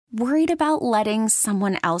Worried about letting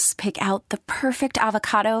someone else pick out the perfect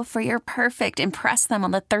avocado for your perfect impress them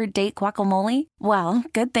on the third date guacamole? Well,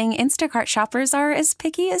 good thing Instacart shoppers are as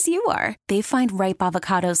picky as you are. They find ripe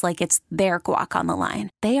avocados like it's their guac on the line.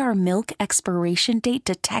 They are milk expiration date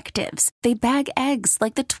detectives. They bag eggs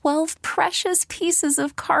like the 12 precious pieces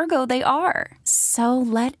of cargo they are. So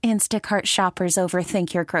let Instacart shoppers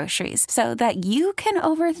overthink your groceries so that you can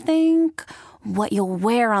overthink what you'll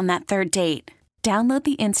wear on that third date. Download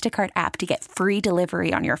the Instacart app to get free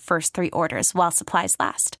delivery on your first 3 orders while supplies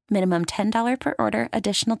last. Minimum $10 per order.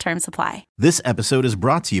 Additional terms apply. This episode is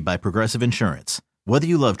brought to you by Progressive Insurance. Whether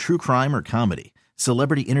you love true crime or comedy,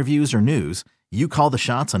 celebrity interviews or news, you call the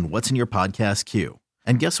shots on what's in your podcast queue.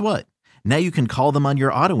 And guess what? Now you can call them on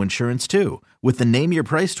your auto insurance too with the Name Your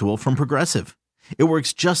Price tool from Progressive. It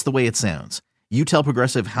works just the way it sounds. You tell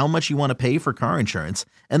Progressive how much you want to pay for car insurance,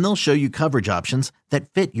 and they'll show you coverage options that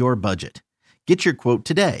fit your budget. Get your quote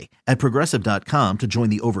today at Progressive.com to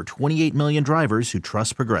join the over 28 million drivers who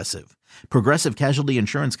trust Progressive. Progressive Casualty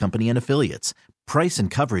Insurance Company and Affiliates. Price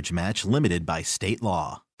and coverage match limited by state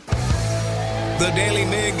law. The Daily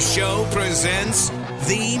Migs Show presents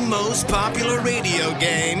the most popular radio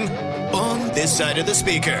game on this side of the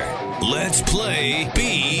speaker. Let's play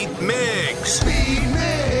Beat Migs. Beat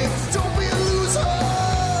Migs, don't be a loser.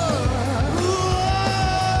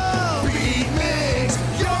 Whoa. Beat Migs,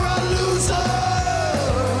 you're a loser.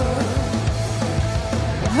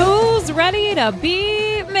 Who's ready to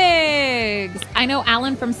beat Migs? I know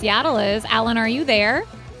Alan from Seattle is. Alan, are you there?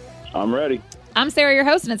 I'm ready. I'm Sarah, your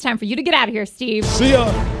host, and it's time for you to get out of here, Steve. See ya.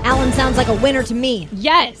 Alan sounds like a winner to me.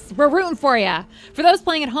 Yes, we're rooting for you. For those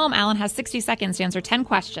playing at home, Alan has 60 seconds to answer 10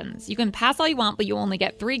 questions. You can pass all you want, but you only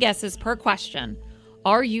get 3 guesses per question.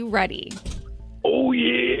 Are you ready? Oh,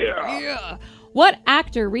 yeah. Yeah. What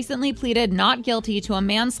actor recently pleaded not guilty to a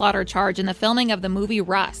manslaughter charge in the filming of the movie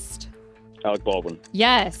Rust? Alec Baldwin.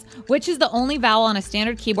 Yes. Which is the only vowel on a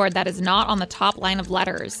standard keyboard that is not on the top line of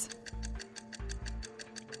letters?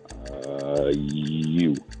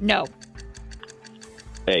 You. No.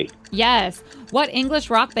 A. Yes. What English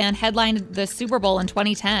rock band headlined the Super Bowl in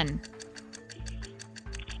 2010?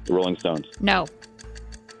 The Rolling Stones. No.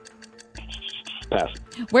 Pass.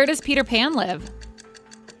 Where does Peter Pan live?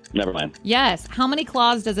 Never mind. Yes. How many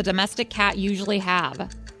claws does a domestic cat usually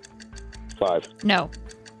have? 5. No.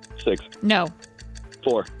 6. No.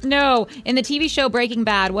 4. No. In the TV show Breaking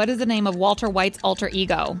Bad, what is the name of Walter White's alter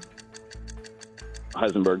ego?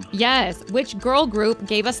 Heisenberg. Yes. Which girl group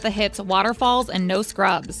gave us the hits Waterfalls and No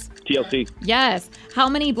Scrubs? TLC. Yes. How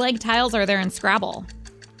many blank tiles are there in Scrabble?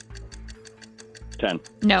 10.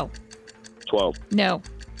 No. 12. No.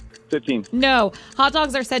 15. No. Hot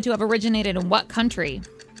dogs are said to have originated in what country?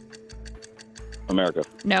 America.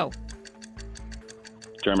 No.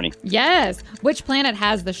 Germany. Yes. Which planet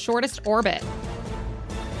has the shortest orbit?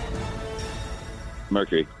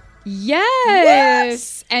 Mercury.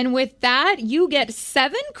 Yes. And with that, you get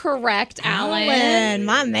 7 correct, Alan. Alan,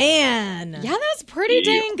 my man. Yeah, that's pretty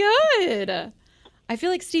dang good. I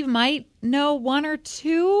feel like Steve might know 1 or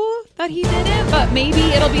 2 that he didn't, but maybe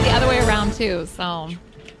it'll be the other way around too. So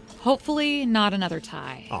hopefully not another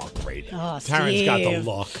tie. Oh, great. Oh, Taryn's got the Steve.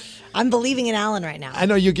 look. I'm believing in Alan right now. I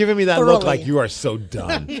know you're giving me that Thoroughly. look like you are so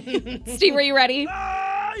done. Steve, are you ready?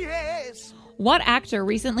 Yes. What actor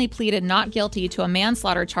recently pleaded not guilty to a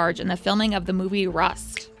manslaughter charge in the filming of the movie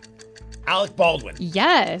Rust? Alec Baldwin.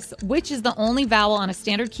 Yes. Which is the only vowel on a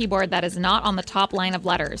standard keyboard that is not on the top line of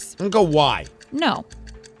letters? I'm gonna go Y. No.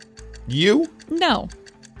 You? No.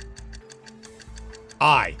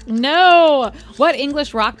 I. No. What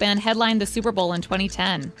English rock band headlined the Super Bowl in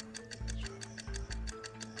 2010?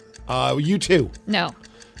 You too. No.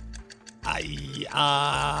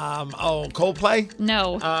 Coldplay?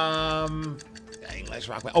 No. English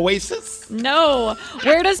rock band. Oasis? No.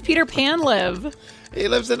 Where does Peter Pan live? He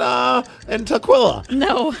lives in Tukwila.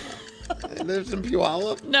 No. He lives in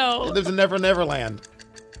Puyallup. No. He lives in Neverland.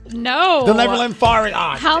 No. The Neverland Forest.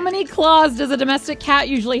 How many claws does a domestic cat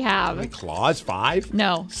usually have? Claws? 5?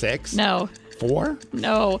 No. 6? No. 4?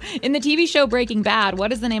 No. In the TV show Breaking Bad,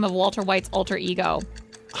 what is the name of Walter White's alter ego?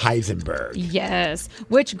 Heisenberg. Yes.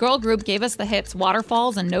 Which girl group gave us the hits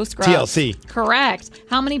Waterfalls and No Scrubs? TLC. Correct.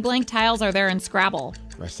 How many blank tiles are there in Scrabble?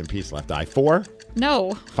 Rest in peace, Left Eye. 4?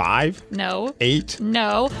 No. 5? No. 8?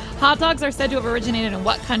 No. Hot dogs are said to have originated in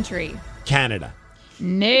what country? Canada.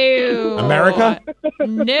 No. America?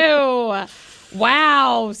 No.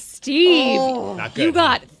 Wow, Steve. Not good. You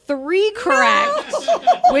got 3 correct,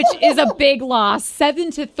 which is a big loss.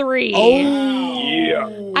 7-3.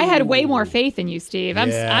 Yeah. I had way more faith in you, Steve.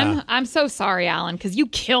 Yeah. I'm so sorry, Alan, because you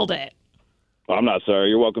killed it. I'm not sorry.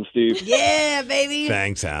 You're welcome, Steve. Yeah, baby.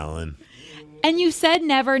 Thanks, Alan. And you said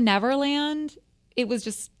Never Neverland. It was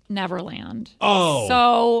just Neverland. Oh.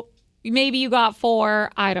 So maybe you got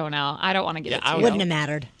 4. I don't know. I don't want to give it to you. Wouldn't have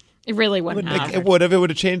mattered. It really wouldn't have. It would have. It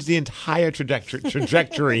would have changed the entire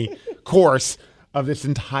trajectory course of this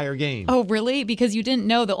entire game. Oh, really? Because you didn't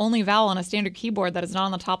know the only vowel on a standard keyboard that is not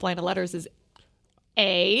on the top line of letters is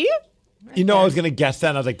A? You know, I was going to guess that,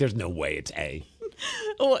 and I was like, there's no way it's A.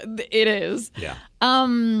 Well, it is. Yeah.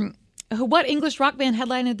 What English rock band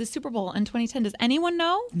headlined the Super Bowl in 2010? Does anyone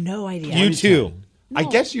know? No idea. You too. I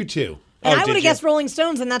guess you too. And I would have guessed Rolling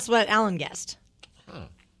Stones, and that's what Alan guessed.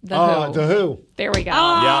 The Who. The Who. There we go.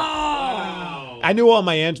 Yeah. I knew all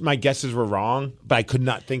my guesses were wrong, but I could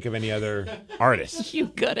not think of any other artists. You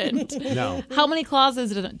couldn't. No. How many claws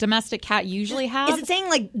does a domestic cat usually have? Is it saying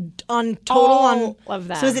like on total All of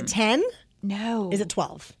them. So is it 10? No. Is it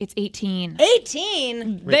 12? It's 18.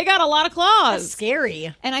 18? They got a lot of claws. That's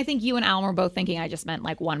scary. And I think you and Alan were both thinking I just meant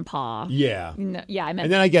like one paw. Yeah. No, yeah, I meant.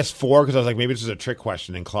 And then I guess 4 because I was like, maybe this is a trick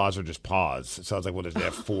question and claws are just paws. So I was like, well, does they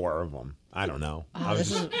have 4 of them? I don't know. That's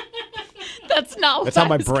not. That's what how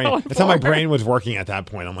my I was brain. going That's how my for. brain was working at that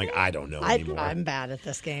point. I'm like, I don't know anymore. I'm bad at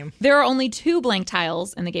this game. There are only 2 blank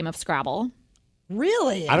tiles in the game of Scrabble.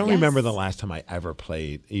 Really? I don't remember the last time I ever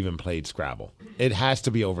played Scrabble. It has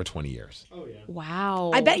to be over 20 years. Oh yeah.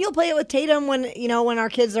 Wow. I bet you'll play it with Tatum when our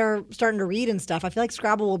kids are starting to read and stuff. I feel like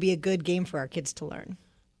Scrabble will be a good game for our kids to learn.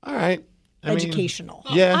 All right. I mean, Educational.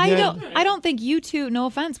 yeah. I don't think you two, no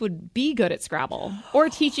offense, would be good at Scrabble or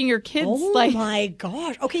teaching your kids. Oh my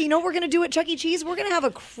gosh. Okay, you know what we're going to do at Chuck E. Cheese? We're going to have a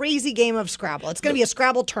crazy game of Scrabble. It's going to be a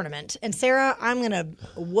Scrabble tournament. And Sarah, I'm going to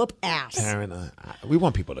whoop ass. Taryn, we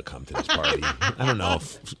want people to come to this party. I don't know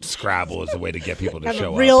if Scrabble is the way to get people to Have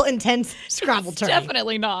show a real up. intense Scrabble tournament.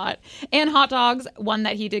 Definitely not. And hot dogs, one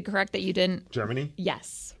that he did correct that you didn't. Germany?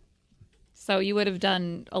 Yes. So you would have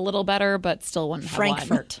done a little better, but still wouldn't have won.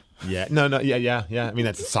 Frankfurt. Yeah. No. Yeah. I mean,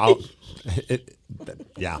 that's a solid.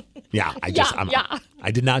 Yeah.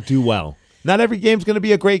 I did not do well. Not every game's going to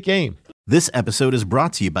be a great game. This episode is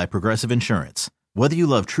brought to you by Progressive Insurance. Whether you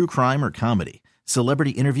love true crime or comedy,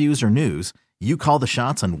 celebrity interviews or news, you call the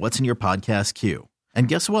shots on what's in your podcast queue. And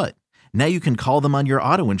guess what? Now you can call them on your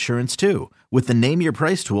auto insurance too with the Name Your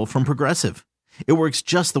Price tool from Progressive. It works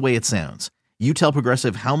just the way it sounds. You tell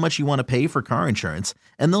Progressive how much you want to pay for car insurance,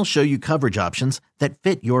 and they'll show you coverage options that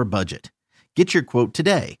fit your budget. Get your quote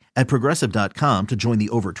today at Progressive.com to join the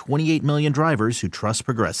over 28 million drivers who trust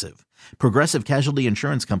Progressive. Progressive Casualty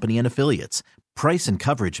Insurance Company and Affiliates. Price and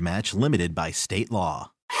coverage match limited by state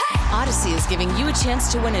law. Odyssey is giving you a chance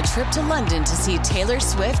to win a trip to London to see Taylor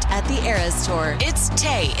Swift at the Eras Tour. It's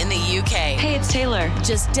Tay in the UK. Hey, it's Taylor.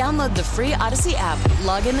 Just download the free Odyssey app,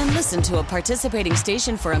 log in and listen to a participating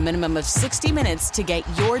station for a minimum of 60 minutes to get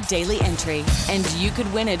your daily entry. And you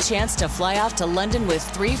could win a chance to fly off to London with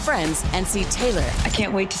 3 friends and see Taylor. I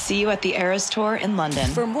can't wait to see you at the Eras Tour in London.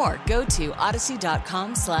 For more, go to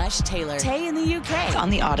odyssey.com/Taylor. Tay in the UK. It's on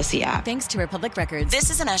the Odyssey app. Thanks to Republic Records. This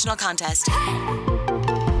is a national contest.